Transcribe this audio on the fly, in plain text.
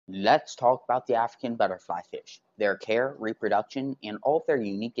Let's talk about the African butterfly fish, their care, reproduction, and all of their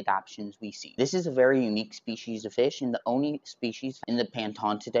unique adaptations we see. This is a very unique species of fish and the only species in the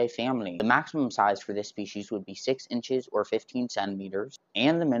Pantodon family. The maximum size for this species would be 6 inches or 15 centimeters,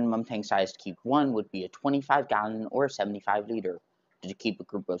 and the minimum tank size to keep one would be a 25-gallon or 75-liter. To keep a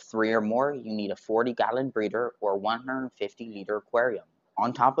group of 3 or more, you need a 40-gallon breeder or 150-liter aquarium.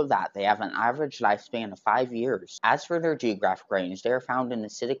 On top of that, they have an average lifespan of 5 years. As for their geographic range, they are found in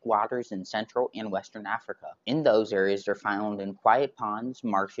acidic waters in Central and Western Africa. In those areas, they're found in quiet ponds,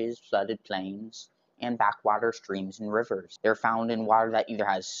 marshes, flooded plains, and backwater streams and rivers. They're found in water that either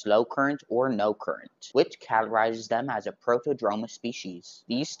has slow current or no current, which categorizes them as a protodroma species.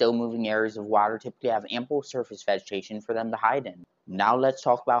 These still-moving areas of water typically have ample surface vegetation for them to hide in. Now let's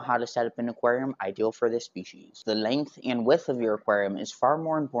talk about how to set up an aquarium ideal for this species. The length and width of your aquarium is far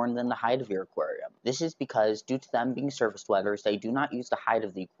more important than the height of your aquarium. This is because, due to them being surface dwellers, they do not use the height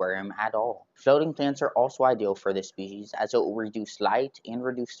of the aquarium at all. Floating plants are also ideal for this species, as it will reduce light and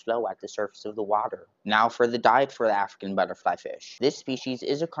reduce flow at the surface of the water. Now for the diet for the African butterfly fish. This species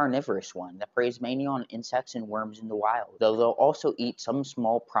is a carnivorous one that preys mainly on insects and worms in the wild, though they'll also eat some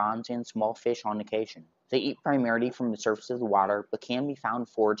small prawns and small fish on occasion. They eat primarily from the surface of the water, but can be found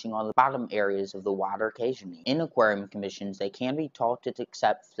foraging on the bottom areas of the water occasionally. In aquarium conditions, they can be taught to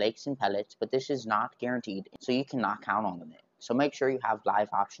accept flakes and pellets, but this is not guaranteed, so you cannot count on them. So make sure you have live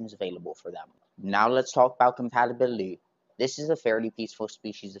options available for them. Now let's talk about compatibility. This is a fairly peaceful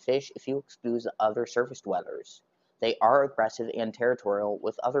species of fish if you exclude the other surface dwellers. They are aggressive and territorial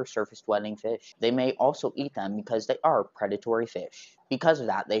with other surface-dwelling fish. They may also eat them because they are predatory fish. Because of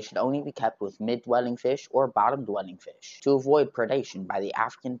that, they should only be kept with mid-dwelling fish or bottom-dwelling fish to avoid predation by the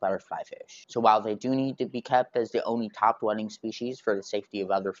African butterfly fish. So while they do need to be kept as the only top-dwelling species for the safety of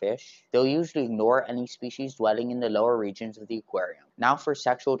other fish, they'll usually ignore any species dwelling in the lower regions of the aquarium. Now for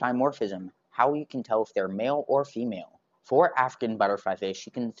sexual dimorphism, how you can tell if they're male or female. For African butterfly fish,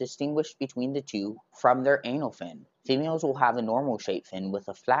 you can distinguish between the two from their anal fin. Females will have a normal shaped fin with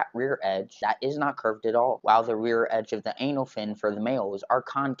a flat rear edge that is not curved at all, while the rear edge of the anal fin for the males are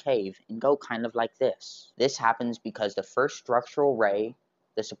concave and go kind of like this. This happens because the first structural ray,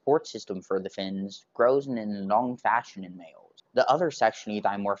 the support system for the fins, grows in an elongate fashion in males. The other sexually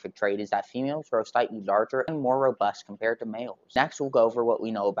dimorphic trait is that females grow slightly larger and more robust compared to males. Next, we'll go over what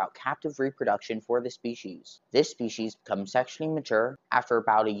we know about captive reproduction for the species. This species becomes sexually mature after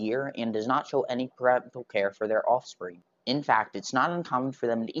about a year and does not show any parental care for their offspring. In fact, it's not uncommon for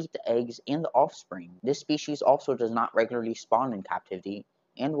them to eat the eggs and the offspring. This species also does not regularly spawn in captivity,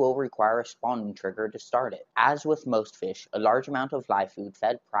 and will require a spawning trigger to start it. As with most fish, a large amount of live food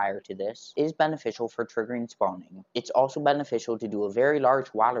fed prior to this is beneficial for triggering spawning. It's also beneficial to do a very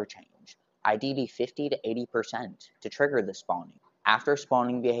large water change, ideally 50 to 80%, to trigger the spawning. After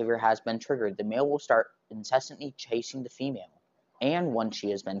spawning behavior has been triggered, the male will start incessantly chasing the female. And once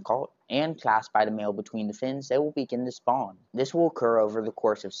she has been caught and clasped by the male between the fins, they will begin to spawn. This will occur over the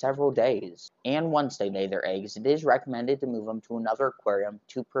course of several days, and once they lay their eggs, it is recommended to move them to another aquarium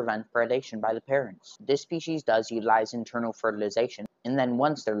to prevent predation by the parents. This species does utilize internal fertilization, and then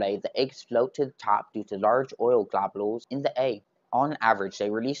once they're laid, the eggs float to the top due to large oil globules in the egg. On average,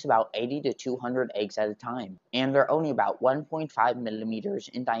 they release about 80 to 200 eggs at a time, and they're only about 1.5 millimeters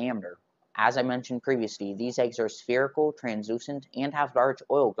in diameter. As I mentioned previously, these eggs are spherical, translucent, and have large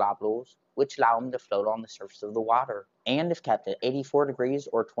oil globules, which allow them to float on the surface of the water. And if kept at 84 degrees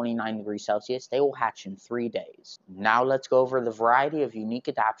or 29 degrees Celsius, they will hatch in 3 days. Now let's go over the variety of unique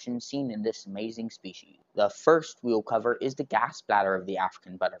adaptations seen in this amazing species. The first we will cover is the gas bladder of the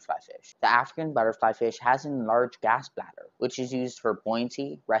African butterfly fish. The African butterfly fish has an enlarged gas bladder, which is used for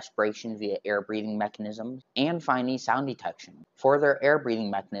buoyancy, respiration via air-breathing mechanisms, and finally sound detection. For their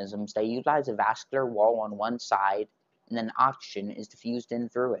air-breathing mechanisms, they utilize a vascular wall on one side, and then oxygen is diffused in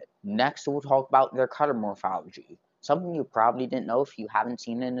through it. Next, we'll talk about their color morphology, something you probably didn't know if you haven't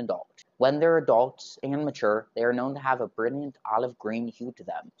seen an adult. When they're adults and mature, they are known to have a brilliant olive green hue to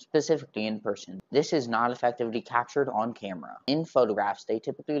them, specifically in person. This is not effectively captured on camera. In photographs, they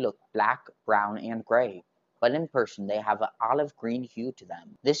typically look black, brown, and gray, but in person they have an olive green hue to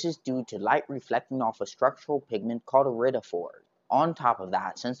them. This is due to light reflecting off a structural pigment called iridophores. On top of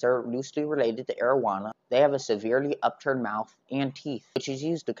that, since they're loosely related to arowana, they have a severely upturned mouth and teeth, which is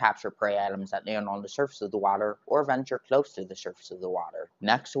used to capture prey items that land on the surface of the water or venture close to the surface of the water.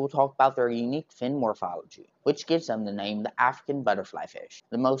 Next, we'll talk about their unique fin morphology, which gives them the name the African butterfly fish.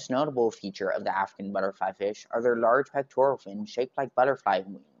 The most notable feature of the African butterfly fish are their large pectoral fins shaped like butterfly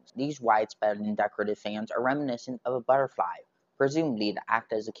wings. These widespread and decorative fans are reminiscent of a butterfly, presumably to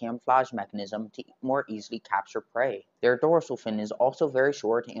act as a camouflage mechanism to more easily capture prey. Their dorsal fin is also very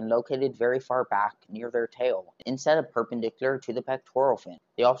short and located very far back near their tail, instead of perpendicular to the pectoral fin.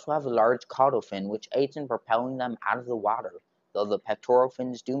 They also have a large caudal fin which aids in propelling them out of the water, though the pectoral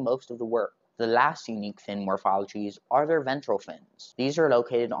fins do most of the work. The last unique fin morphologies are their ventral fins. These are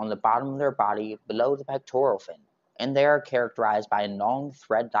located on the bottom of their body below the pectoral fin, and they are characterized by long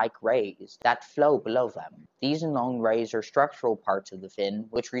thread-like rays that flow below them. These long rays are structural parts of the fin,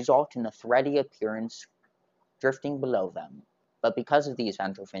 which result in a thready appearance drifting below them. But because of these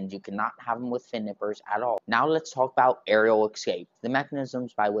ventral fins, you cannot have them with fin nippers at all. Now let's talk about aerial escape, the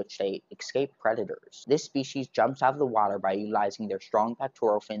mechanisms by which they escape predators. This species jumps out of the water by utilizing their strong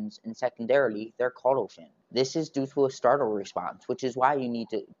pectoral fins and secondarily their caudal fin. This is due to a startle response, which is why you need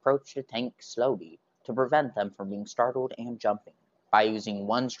to approach the tank slowly to prevent them from being startled and jumping. By using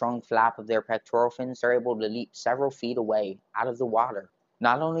one strong flap of their pectoral fins, they're able to leap several feet away out of the water.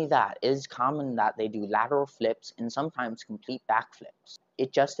 Not only that, it is common that they do lateral flips and sometimes complete backflips.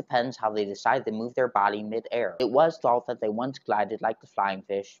 It just depends how they decide to move their body mid-air. It was thought that they once glided like the flying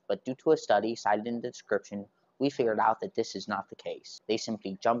fish, but due to a study cited in the description, we figured out that this is not the case. They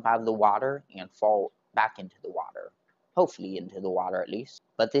simply jump out of the water and fall back into the water. Hopefully into the water at least.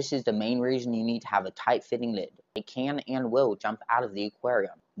 But this is the main reason you need to have a tight-fitting lid. They can and will jump out of the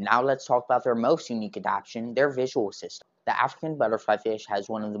aquarium. Now let's talk about their most unique adaptation, their visual system. The African butterfly fish has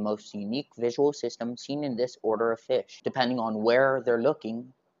one of the most unique visual systems seen in this order of fish. Depending on where they're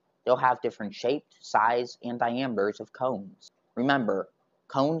looking, they'll have different shapes, size, and diameters of cones. Remember,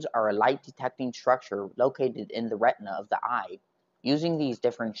 cones are a light-detecting structure located in the retina of the eye. Using these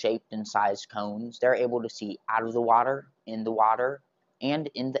different shaped and sized cones, they're able to see out of the water, and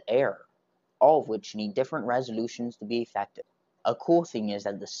in the air, all of which need different resolutions to be effective. A cool thing is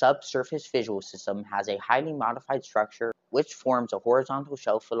that the subsurface visual system has a highly modified structure which forms a horizontal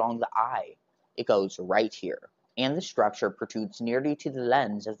shelf along the eye. It goes right here, and the structure protrudes nearly to the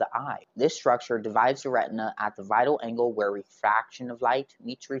lens of the eye. This structure divides the retina at the vital angle where refraction of light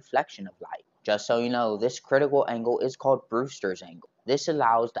meets reflection of light. Just so you know, this critical angle is called Brewster's angle. This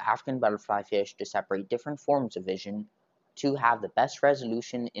allows the African butterfly fish to separate different forms of vision to have the best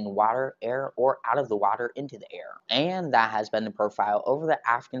resolution in water, air, or out of the water into the air. And that has been the profile over the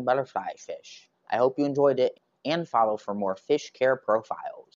African butterfly fish. I hope you enjoyed it and follow for more fish care profiles.